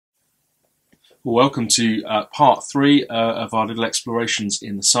Well, welcome to part three of our little explorations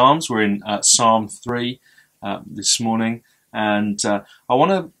in the Psalms. We're in Psalm 3 this morning, and I want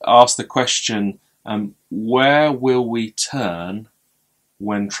to ask the question, where will we turn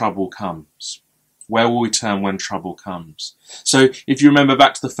when trouble comes? Where will we turn when trouble comes? So if you remember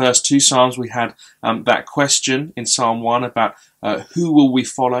back to the first two Psalms, we had that question in Psalm 1 about who will we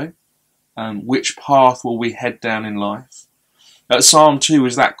follow? Which path will we head down in life? Psalm 2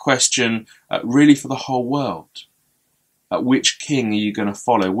 is that question really for the whole world. Which king are you going to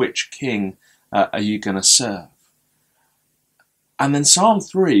follow? Which king are you going to serve? And then Psalm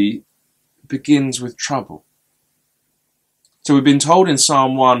 3 begins with trouble. So we've been told in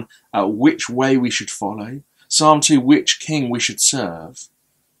Psalm 1 which way we should follow. Psalm 2, which king we should serve.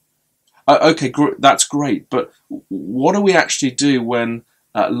 Okay, that's great, but what do we actually do when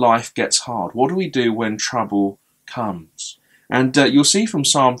life gets hard? What do we do when trouble comes? And you'll see from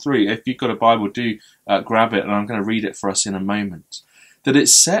Psalm 3, if you've got a Bible, do grab it, and I'm going to read it for us in a moment, that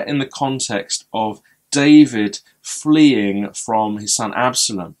it's set in the context of David fleeing from his son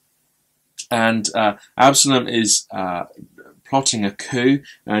Absalom. And Absalom is plotting a coup,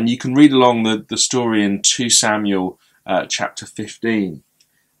 and you can read along the story in 2 Samuel chapter 15.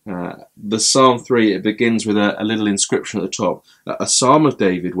 The Psalm 3, it begins with a little inscription at the top, a psalm of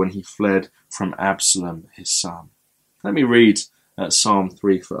David when he fled from Absalom, his son. Let me read Psalm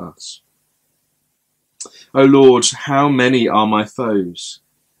 3 for us. O Lord, how many are my foes?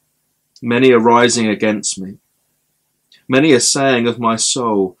 Many are rising against me. Many are saying of my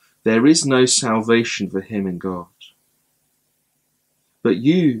soul, there is no salvation for him in God. But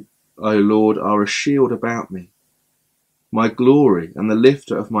you, O Lord, are a shield about me, my glory and the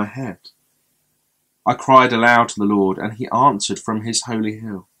lifter of my head. I cried aloud to the Lord, and he answered from his holy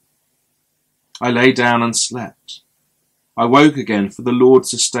hill. I lay down and slept. I woke again, for the Lord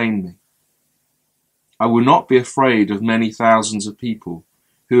sustained me. I will not be afraid of many thousands of people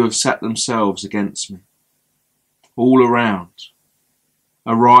who have set themselves against me, all around.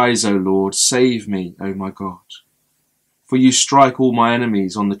 Arise, O Lord, save me, O my God. For you strike all my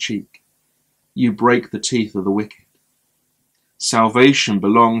enemies on the cheek. You break the teeth of the wicked. Salvation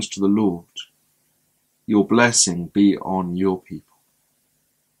belongs to the Lord. Your blessing be on your people.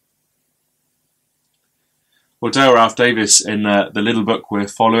 Well, Dale Ralph Davis, in the little book we're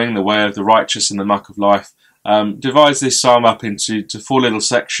following, The Way of the Righteous in the Muck of Life, divides this psalm up into 4 little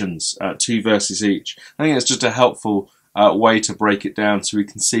sections, 2 verses each. I think it's just a helpful way to break it down so we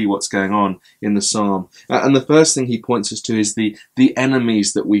can see what's going on in the psalm. And the first thing he points us to is the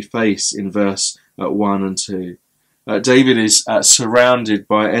enemies that we face in verse 1 and 2. David is surrounded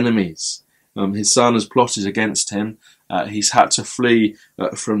by enemies. His son has plotted against him. He's had to flee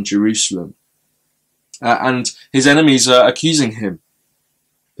from Jerusalem. And his enemies are accusing him.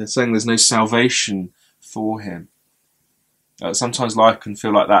 They're saying there's no salvation for him. Sometimes life can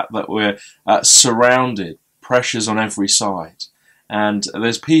feel like that we're surrounded, pressures on every side. And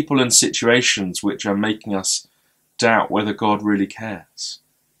there's people and situations which are making us doubt whether God really cares.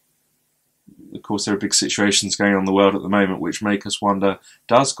 Of course, there are big situations going on in the world at the moment which make us wonder,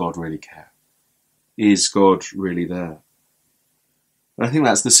 does God really care? Is God really there? And I think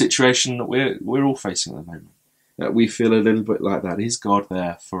that's the situation that we're all facing at the moment. That we feel a little bit like that. Is God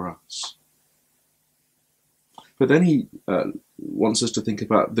there for us? But then he wants us to think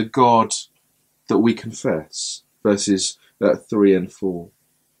about the God that we confess, verses 3 and 4.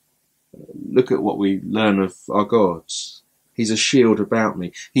 Look at what we learn of our God. He's a shield about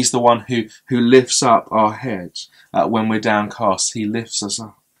me. He's the one who lifts up our heads when we're downcast. He lifts us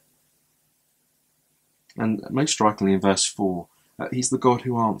up. And most strikingly in verse 4, he's the God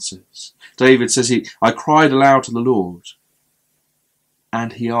who answers. David says, I cried aloud to the Lord,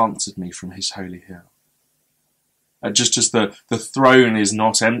 and he answered me from his holy hill. Just as the throne is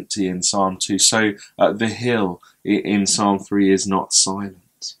not empty in Psalm 2, so the hill in Psalm 3 is not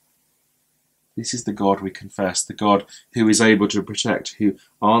silent. This is the God we confess, the God who is able to protect, who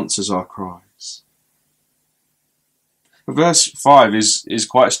answers our cries. Verse 5 is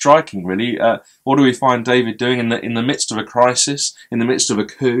quite striking, really. What do we find David doing in the midst of a crisis, in the midst of a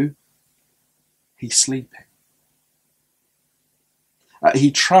coup? He's sleeping. He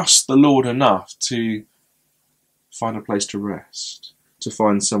trusts the Lord enough to find a place to rest, to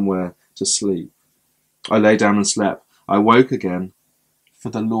find somewhere to sleep. I lay down and slept. I woke again,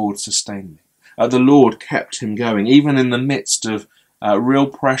 for the Lord sustained me. The Lord kept him going, even in the midst of real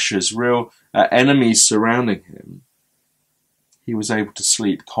pressures, real enemies surrounding him. He was able to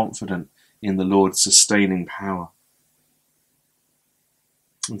sleep confident in the Lord's sustaining power.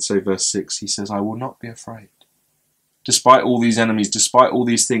 And so verse 6, he says, I will not be afraid. Despite all these enemies, despite all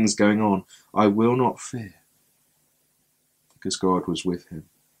these things going on, I will not fear, because God was with him.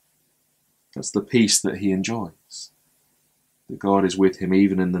 That's the peace that he enjoys, that God is with him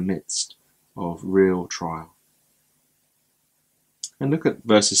even in the midst of real trial. And look at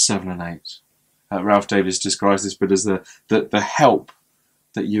verses 7 and 8. Ralph Davis describes this bit as the help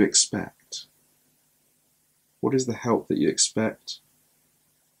that you expect. What is the help that you expect?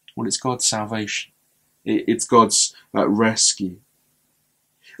 Well, it's God's salvation. It's God's rescue.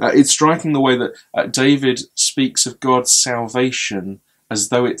 It's striking the way that David speaks of God's salvation as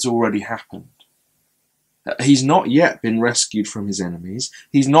though it's already happened. He's not yet been rescued from his enemies.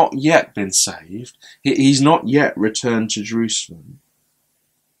 He's not yet been saved. He's not yet returned to Jerusalem.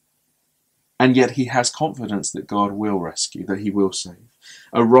 And yet he has confidence that God will rescue, that he will save.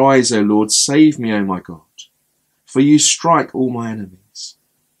 Arise, O Lord, save me, O my God. For you strike all my enemies.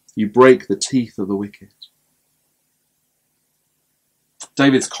 You break the teeth of the wicked.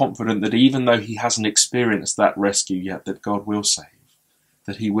 David's confident that even though he hasn't experienced that rescue yet, that God will save,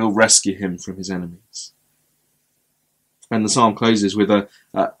 that he will rescue him from his enemies. And the psalm closes with a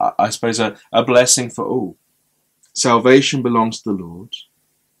blessing for all. Salvation belongs to the Lord.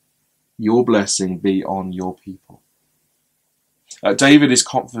 Your blessing be on your people. David is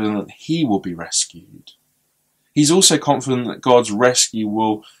confident that he will be rescued. He's also confident that God's rescue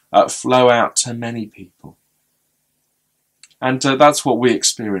will flow out to many people. And that's what we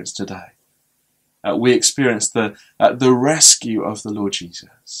experience today. We experience the rescue of the Lord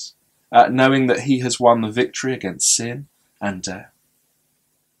Jesus, knowing that he has won the victory against sin and death,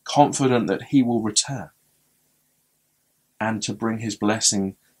 confident that he will return and to bring his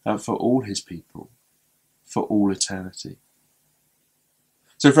blessing for all his people, for all eternity.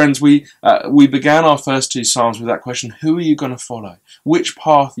 So friends, we began our first two Psalms with that question: who are you going to follow? Which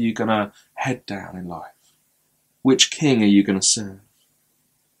path are you going to head down in life? Which king are you going to serve?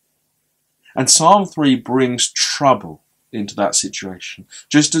 And Psalm 3 brings trouble into that situation,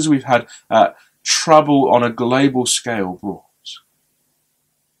 just as we've had trouble on a global scale brought.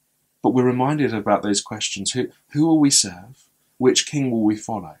 But we're reminded about those questions. Who will we serve? Which king will we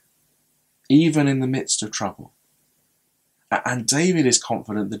follow? Even in the midst of trouble. And David is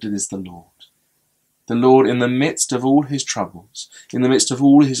confident that it is the Lord. The Lord, in the midst of all his troubles, in the midst of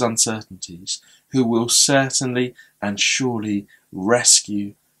all his uncertainties, who will certainly and surely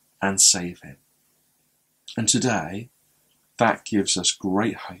rescue and save him. And today, that gives us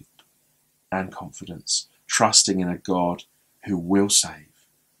great hope and confidence, trusting in a God who will save,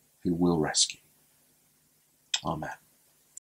 who will rescue. Amen.